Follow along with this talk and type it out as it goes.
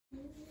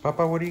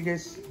Papa, what are you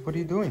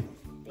doing?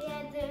 We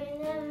are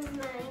doing a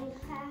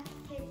Minecraft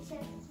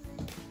picture.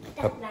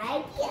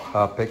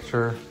 A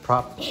picture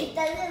prop. It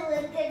doesn't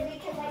look good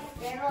because I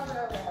scribbled a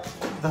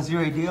little. That's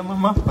your idea,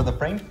 Mama, for the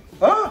frame?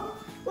 Oh!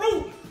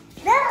 Wait,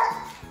 no!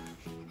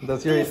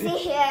 That's your You idea? see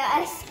here,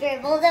 I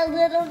scribbled a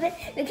little bit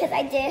because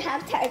I didn't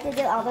have time to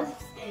do all the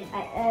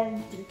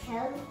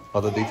details.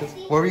 All the details?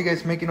 What were you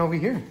guys making over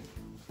here?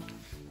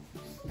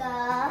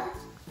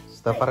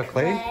 Stuff out of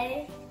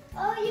clay?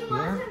 Oh, you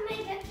want to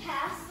make a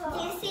castle. Do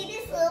you see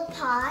this little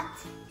pot?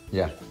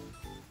 Yeah.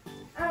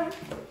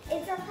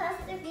 It's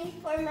supposed to be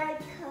for my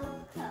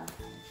cocoa.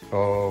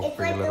 Oh, It's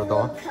for like your little a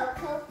doll? little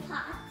cocoa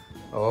pot.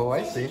 Oh,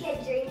 I So see. you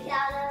can drink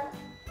out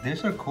of.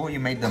 These are cool. You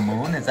made the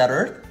moon. Is that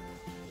Earth?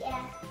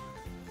 Yeah.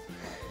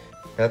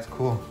 That's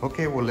cool.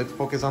 Okay, well, let's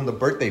focus on the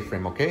birthday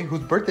frame, okay?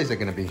 Whose birthday is it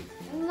going to be?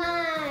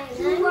 Mine.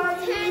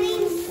 I'm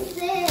turning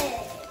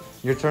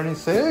 6. You're turning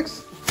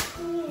 6?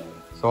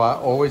 So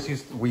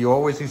we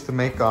always used to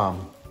make, You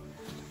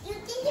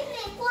didn't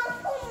make one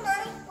for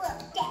my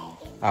birthday.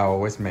 I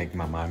always make,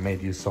 Mama. I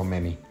made you so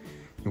many.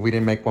 We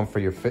didn't make one for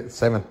your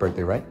 7th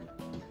birthday, right?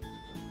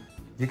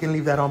 You can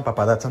leave that on,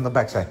 Papa. That's on the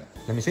back side.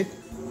 Let me see.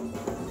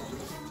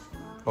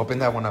 Open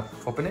that one up.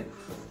 Open it.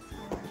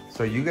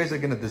 So you guys are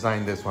going to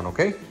design this one,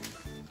 okay?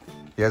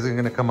 You guys are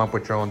going to come up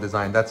with your own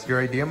design. That's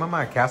your idea,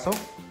 Mama? A castle?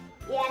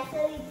 Yeah,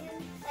 so we do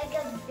like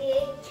a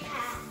big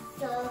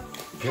castle.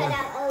 Yeah. Cut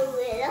out a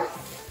little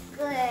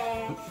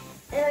square. And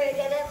we're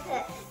going to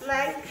put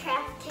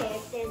Minecraft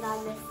characters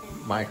on the side.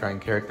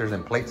 Minecraft characters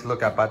and plates.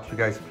 Look, I bought you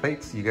guys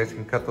plates. You guys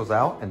can cut those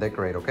out and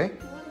decorate, okay?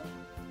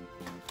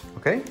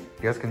 Okay?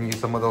 You guys can use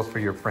some of those for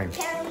your frame.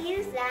 Can we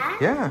use that?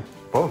 Yeah,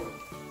 both.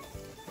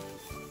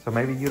 So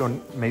maybe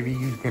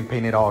you can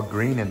paint it all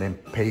green and then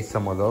paste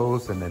some of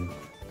those and then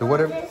do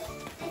whatever. This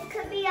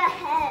could be a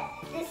head.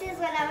 This is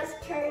what I was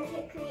trying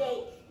to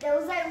create.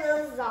 Those are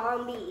little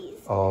zombies.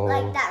 Oh.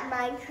 Like that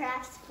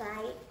Minecraft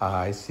fight.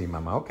 I see,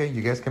 Mama. Okay,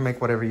 you guys can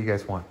make whatever you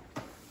guys want.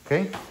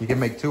 Okay? You can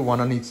make 2, one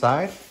on each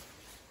side.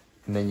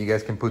 And then you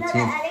guys can put No, the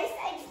TNT. other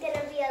side's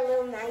gonna be a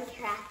little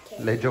Minecraft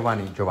kid. Let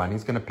Giovanni.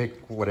 Giovanni's gonna pick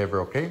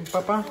whatever, okay,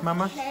 Papa,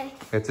 Mama? Okay.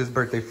 It's his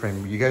birthday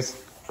frame. You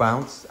guys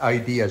bounce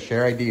ideas,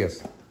 share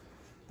ideas.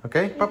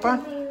 Okay,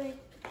 Papa?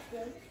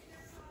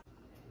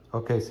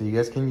 Okay, so you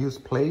guys can use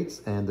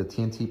plates and the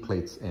TNT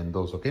plates and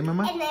those, okay,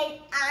 Mama? And then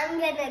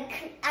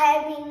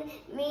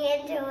me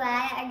and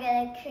Joanne are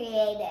gonna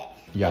create it.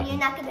 Yeah. And you're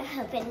not gonna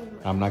help anymore.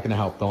 I'm not gonna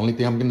help. The only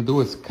thing I'm gonna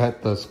do is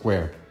cut the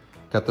square.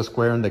 Cut the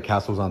square and the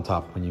castle's on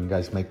top when you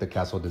guys make the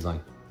castle design.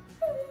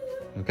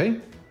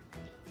 Okay?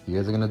 You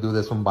guys are gonna do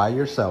this one by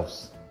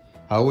yourselves.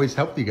 I always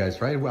helped you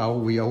guys, right?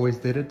 We always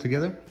did it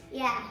together.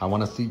 Yeah.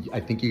 I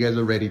think you guys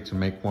are ready to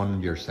make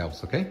one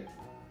yourselves, okay?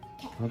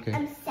 Okay.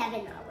 I'm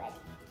 7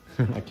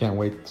 already. I can't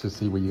wait to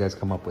see what you guys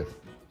come up with.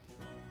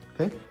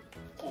 Okay?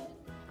 Okay.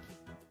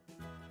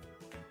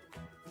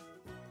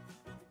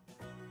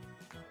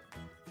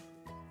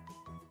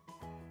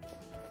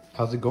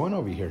 How's it going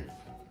over here?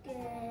 Good.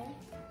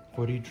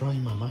 What are you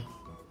drawing, Mama?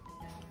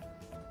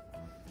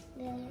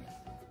 Good.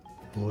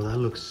 Oh, that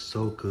looks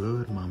so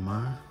good,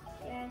 Mama.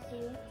 Yeah, she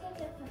looks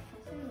like a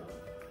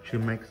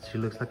professional. She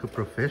looks like a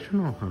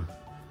professional, huh?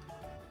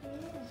 Yeah.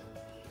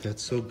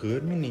 That's so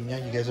good, mi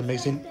niña. You guys are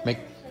making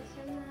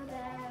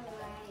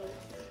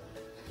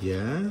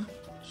Yeah?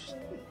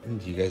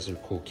 You guys are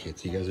cool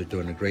kids. You guys are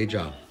doing a great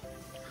job.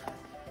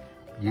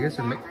 You guys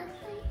are making...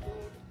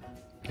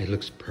 It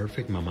looks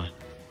perfect, Mama.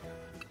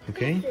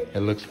 Okay?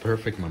 It looks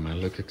perfect, Mama. It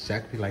looks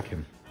exactly like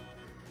him.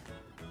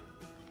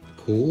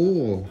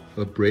 Cool.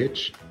 A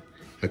bridge.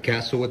 A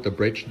castle with a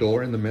bridge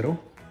door in the middle.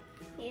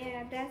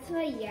 Yeah, that's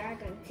what you're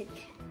going to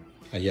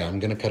do. Yeah, I'm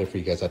gonna cut it for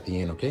you guys at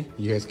the end, okay?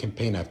 You guys can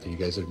paint after you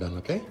guys are done,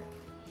 okay?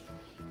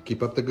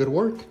 Keep up the good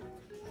work.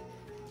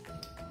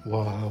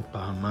 Wow,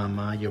 Pa,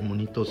 Mama, your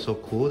monito's so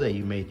cool that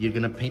you made. You're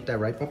gonna paint that,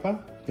 right,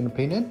 Papa? You're gonna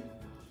paint it?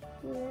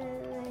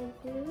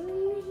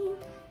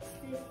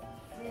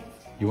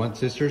 You want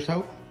sister's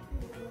help?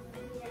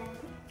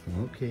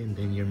 Yeah. Okay, and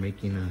then you're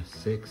making a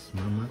 6,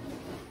 Mama.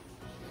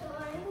 So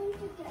I need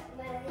to get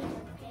ready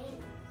to paint.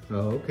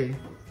 Oh, okay.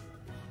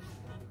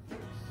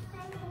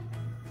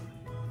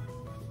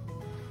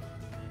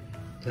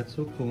 That's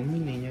so cool, mi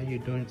niña. You're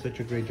doing such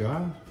a great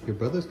job. Your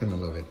brother's gonna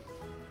love it.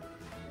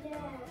 Yeah,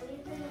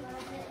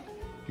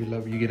 we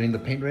love it. You getting the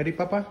paint ready,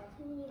 Papa?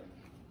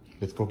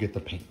 Let's go get the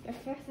paint. The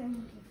first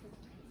one.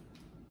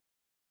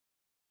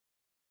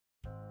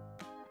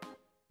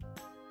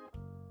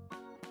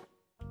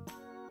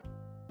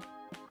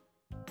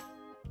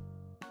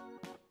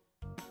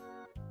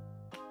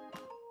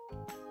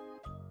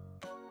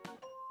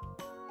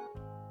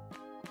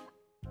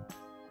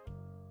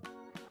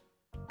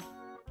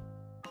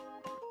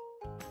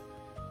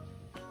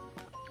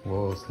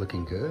 Whoa, it's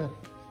looking good.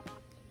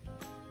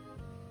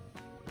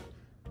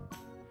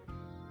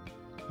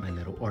 My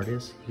little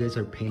artist. You guys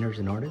are painters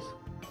and artists?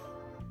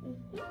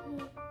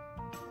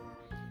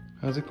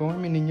 How's it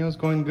going, mi niño? It's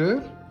going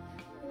good?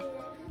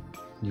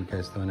 You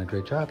guys doing a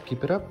great job.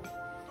 Keep it up.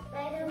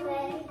 By the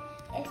way,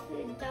 if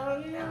you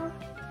don't know,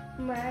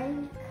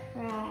 Minecraft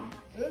crack.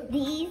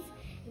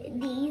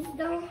 These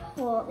don't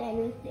hold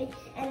anything,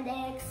 and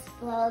they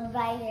explode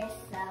by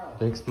themselves.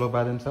 They explode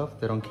by themselves?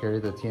 They don't carry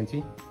the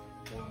TNT?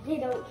 Yeah, they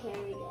don't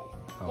carry this.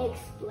 They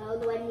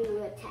explode when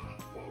you attack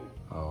them.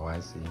 Oh, I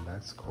see.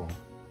 That's cool.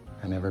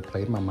 I never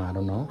played, Mama. I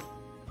don't know.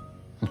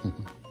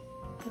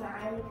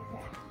 Minecraft.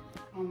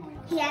 Oh my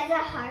God. He has a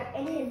heart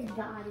in his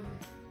body.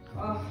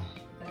 Oh,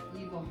 that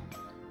evil.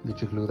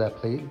 Did you glue that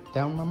plate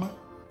down, Mama?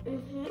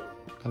 Mm-hmm.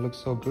 That looks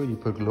so good. You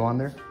put glue on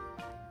there?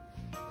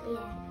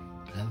 Yeah.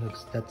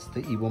 That's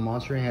the evil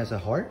monster. He has a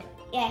heart?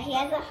 Yeah, he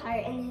has a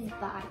heart in his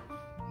body.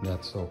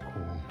 That's so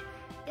cool.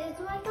 It's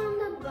like on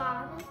the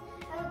bottom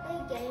of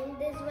the game,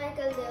 there's like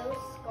a little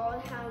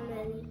skull, how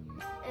many,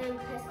 and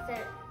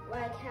percent,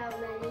 like how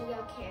many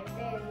your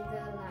character in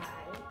the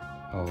line.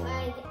 Oh.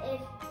 Like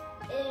if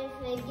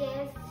it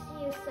gives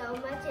you so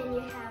much and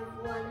you have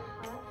one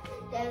heart,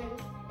 then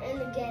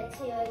and it gets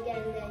you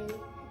again,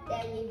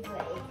 then you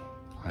break.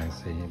 I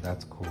see.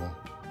 That's cool.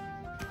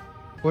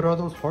 What are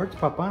those hearts,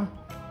 Papa?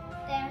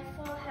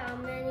 Therefore, how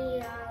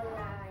many are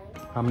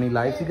alive? How many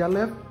lives you got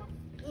left?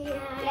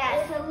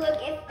 Yeah, so look,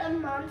 if the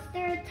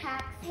monster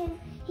attacks him,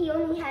 he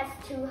only has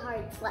 2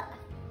 hearts left.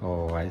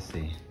 Oh, I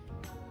see.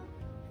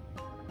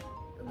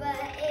 But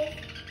if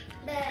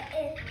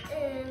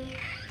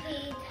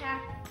he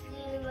attacks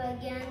you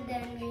again,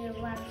 then you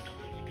won.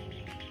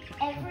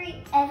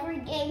 Every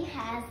game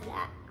has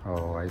that.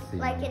 Oh, I see.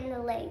 Like in the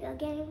Lego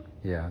game.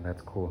 Yeah,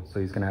 that's cool. So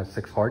he's gonna have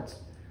 6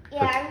 hearts?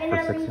 Yeah, I'm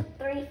gonna for leave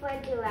 3 for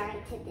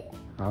Duran to do.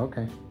 Oh,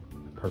 okay.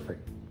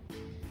 Perfect.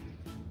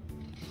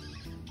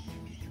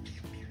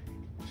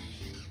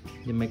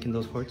 You making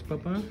those hearts,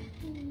 Papa?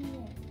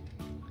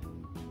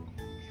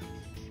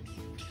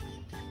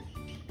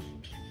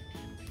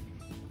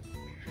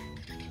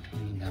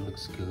 That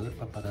looks good,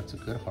 Papa. That's a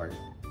good heart.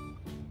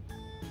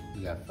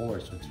 You got 4,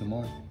 so 2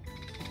 more.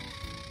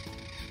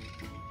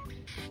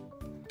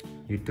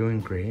 You're doing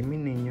great, mi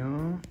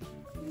niño.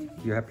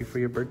 You happy for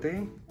your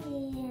birthday?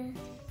 Yeah.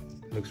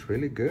 Looks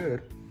really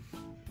good.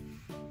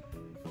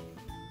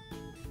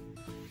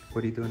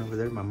 What are you doing over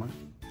there, Mama?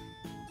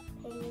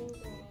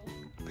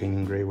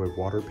 Painting gray with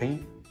water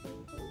paint.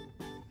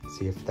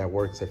 See if that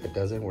works. If it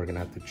doesn't, we're gonna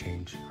have to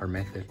change our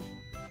method,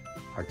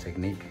 our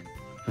technique.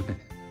 That's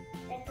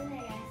what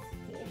I asked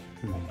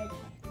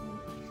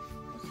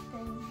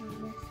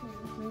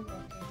you.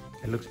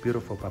 It looks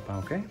beautiful, Papa,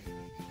 okay?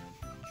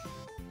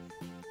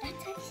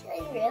 That's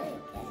actually really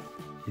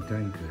good. You're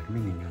doing good, mi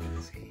niño, let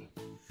me see.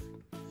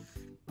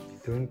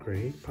 You're doing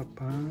great,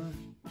 Papa.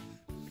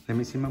 Let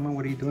me see, Mama,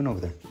 what are you doing over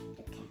there?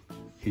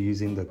 You're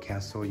using the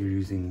castle, you're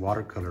using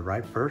watercolor,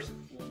 right, first?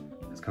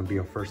 It's gonna be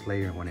our first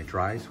layer. When it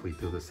dries, we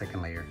do the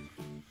second layer.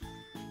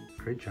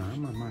 Great job,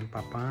 Mama and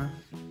Papa.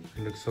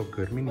 It looks so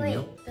good, mi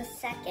niño. Wait, the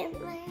second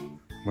layer?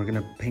 We're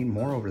gonna paint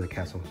more over the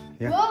castle.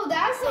 Yeah, Whoa,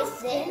 that's so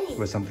skinny.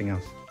 with something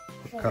else.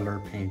 With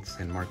color, paints,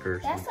 and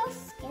markers. That's so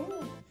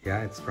skinny.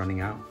 Yeah, it's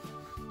running out.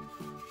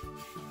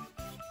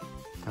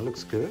 That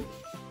looks good.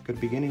 Good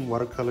beginning.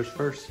 Watercolors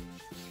first.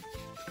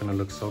 It's gonna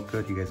look so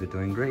good. You guys are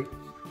doing great.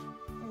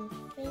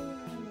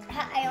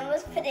 I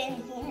almost put it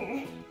in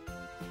here.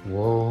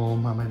 Whoa,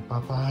 Mama and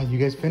Papa, you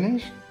guys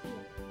finished?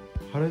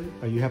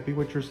 Are you happy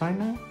with your sign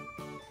now?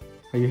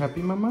 Are you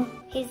happy, Mama?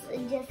 He's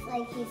just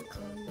like he's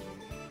clean.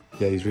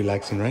 Yeah, he's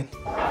relaxing, right?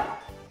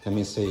 Let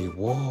me see.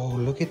 Whoa,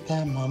 look at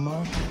that,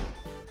 Mama.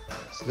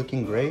 It's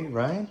looking great,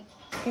 right?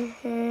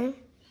 I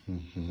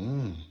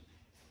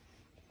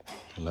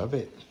love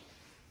it.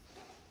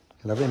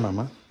 I love it,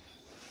 Mama.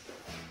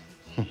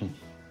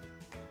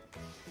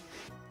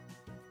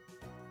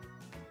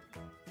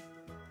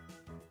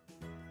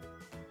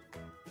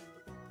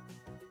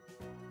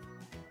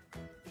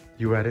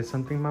 You added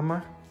something,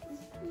 Mama?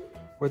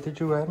 What did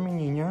you add, mi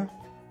niña?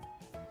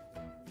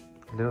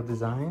 Little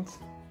designs?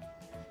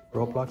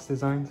 Roblox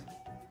designs?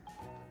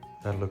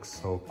 That looks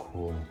so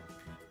cool.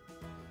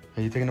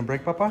 Are you taking a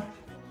break, Papa?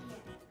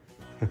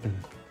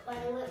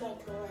 Playing with my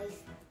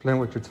toys. Playing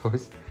with your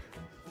toys?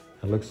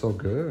 That looks so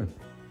good.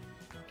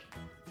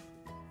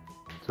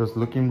 So it's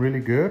looking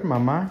really good,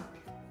 Mama.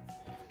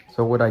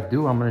 So what I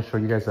do, I'm gonna show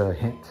you guys a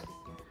hint.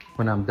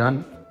 When I'm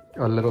done,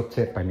 a little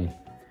tip, I mean.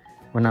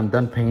 When I'm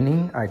done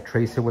painting, I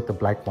trace it with the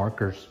black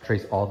markers.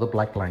 Trace all the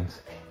black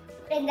lines.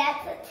 And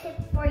that's a tip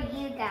for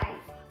you guys.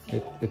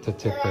 It's a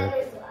tip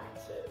Whoever's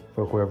watching.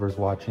 for whoever's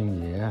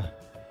watching, yeah.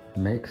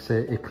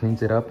 It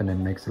cleans it up and it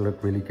makes it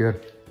look really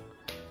good.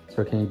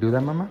 So can you do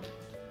that, Mama?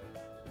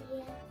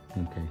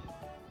 Yeah. Okay.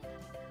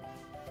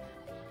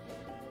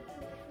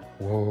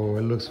 Whoa,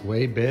 it looks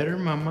way better,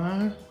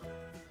 Mama.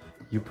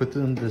 You put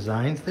some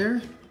designs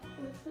there?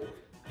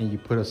 And you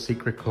put a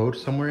secret code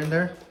somewhere in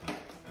there?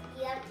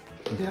 Yep.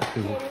 Yeah.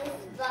 And this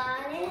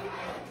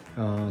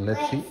bottom.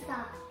 Let's see.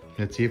 Stop.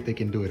 Let's see if they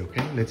can do it,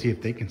 okay? Let's see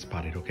if they can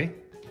spot it, okay?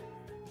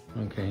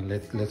 Okay,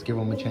 let's give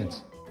them a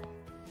chance.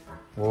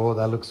 Whoa,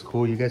 that looks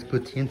cool. You guys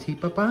put TNT,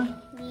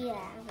 Papa? Yeah,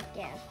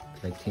 yeah.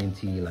 Like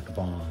TNT, like a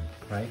bomb,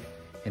 right?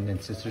 And then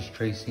Sister's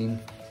tracing.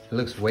 It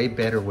looks way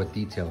better with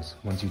details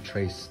once you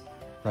trace.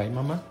 Right,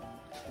 Mama?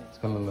 It's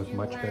gonna look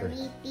much better.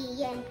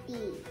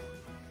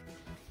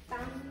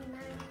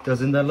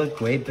 Doesn't that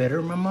look way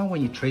better, Mama,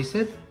 when you trace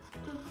it?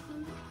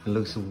 It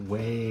looks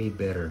way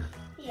better.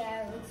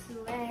 Yeah, it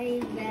looks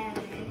way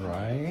better.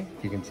 Right?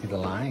 You can see the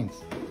lines.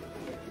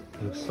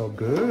 It looks so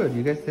good.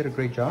 You guys did a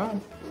great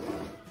job.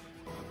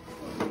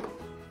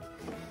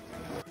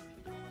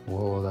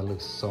 Whoa, that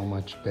looks so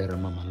much better,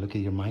 Mama. Look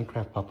at your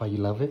Minecraft, Papa. You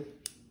love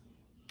it?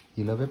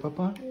 You love it,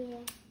 Papa? Yeah.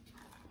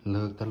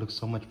 Look, that looks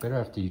so much better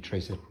after you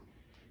trace it.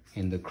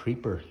 And the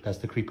creeper. That's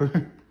the creeper?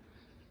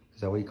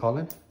 Is that what you call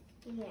it?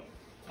 Yeah.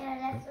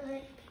 Yeah, that's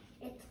what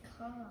it's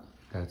called.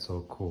 That's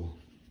so cool.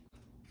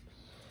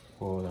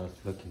 Whoa,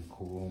 that's looking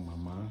cool,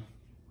 Mama.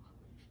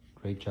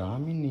 Great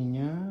job, mi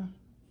niña.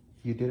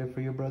 You did it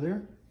for your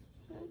brother?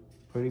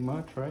 Pretty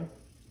much, right?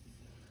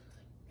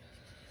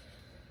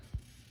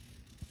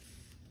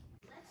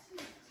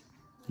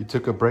 You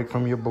took a break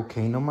from your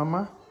volcano,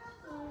 Mama?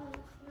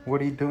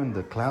 What are you doing?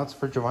 The clouds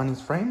for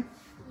Giovanni's frame?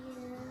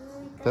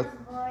 Yeah,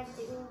 That- bored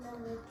doing the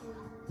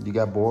looking. You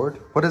got bored?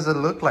 What does it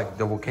look like,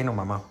 the volcano,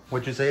 Mama?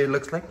 What'd you say it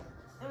looks like?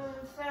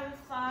 From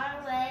far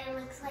away, it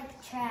looks like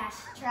trash.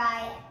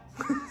 Try it.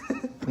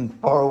 From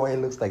far away, it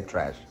looks like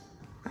trash.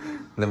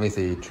 Let me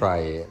see, try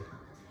it.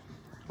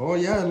 Oh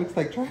yeah, it looks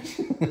like trash.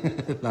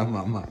 La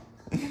Mama.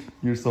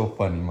 You're so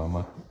funny,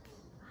 Mama.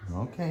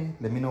 Okay,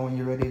 let me know when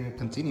you're ready to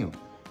continue.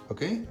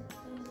 Okay?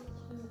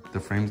 The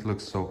frames look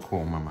so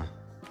cool, Mama.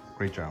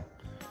 Great job.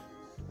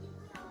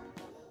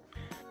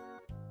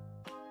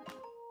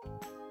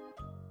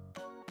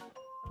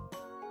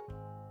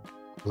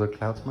 Those are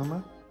clouds,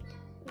 Mama?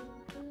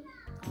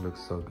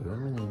 Looks so good,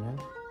 menina.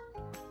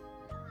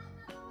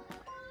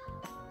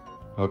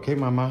 Okay,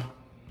 Mama.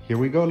 Here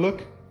we go,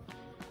 look.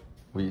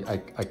 I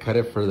cut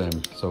it for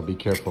them, so be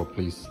careful,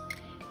 please.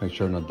 Make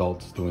sure an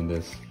adult's doing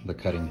this, the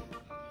cutting.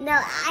 No,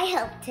 I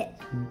helped it.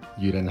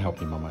 You didn't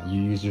help me, Mama.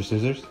 You used your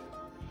scissors?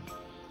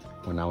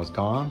 When I was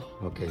gone?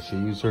 Okay, she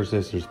used her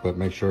scissors, but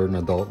make sure an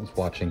adult is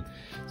watching.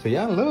 So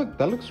yeah, look,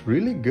 that looks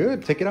really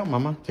good. Take it out,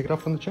 Mama. Take it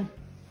out from the chair.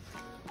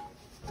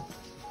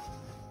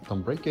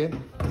 Don't break it.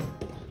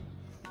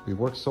 We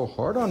worked so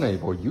hard on it,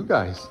 well, you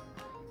guys.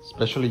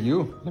 Especially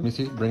you. Let me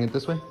see, bring it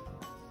this way.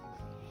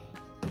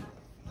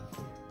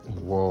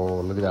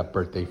 Whoa, look at that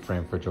birthday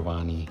frame for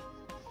Giovanni.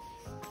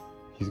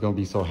 He's gonna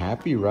be so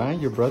happy, right,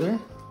 your brother?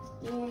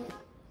 Yeah.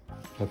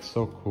 That's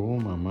so cool,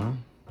 Mama.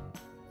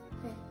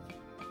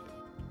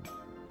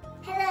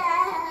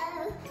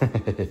 Hello.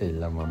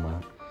 La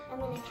Mama. I'm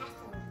in a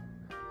castle.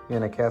 You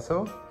in a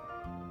castle?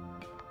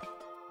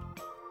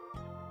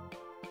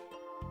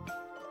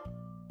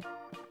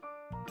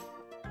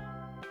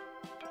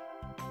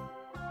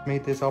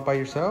 Made this all by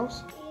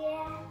yourselves?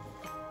 Yeah.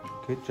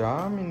 Good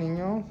job, mi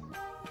niño.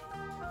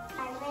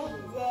 I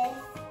made this.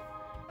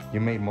 You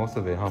made most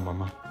of it, huh,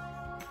 Mama?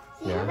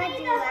 She Yeah. made it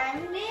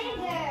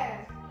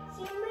bigger.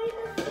 She made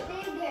it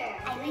bigger.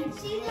 I made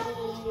these.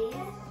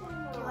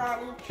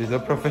 She's a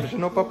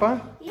professional,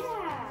 Papa? Yeah.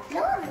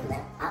 No,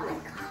 oh my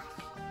gosh.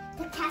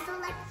 The castle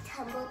like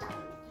tumbled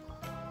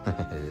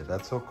on.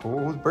 That's so cool.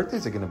 Whose birthday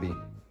is it gonna be?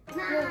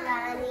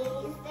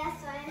 Giovanni's.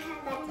 That's why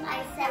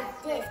I said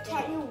this.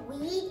 Can you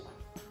read?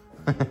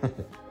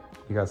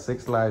 You got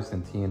 6 lives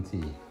in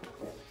TNT.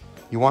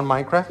 You want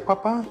Minecraft,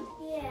 Papa?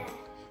 Yeah.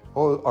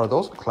 Oh, are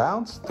those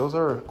clouds? Those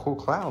are cool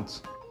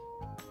clouds.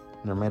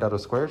 They're made out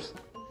of squares.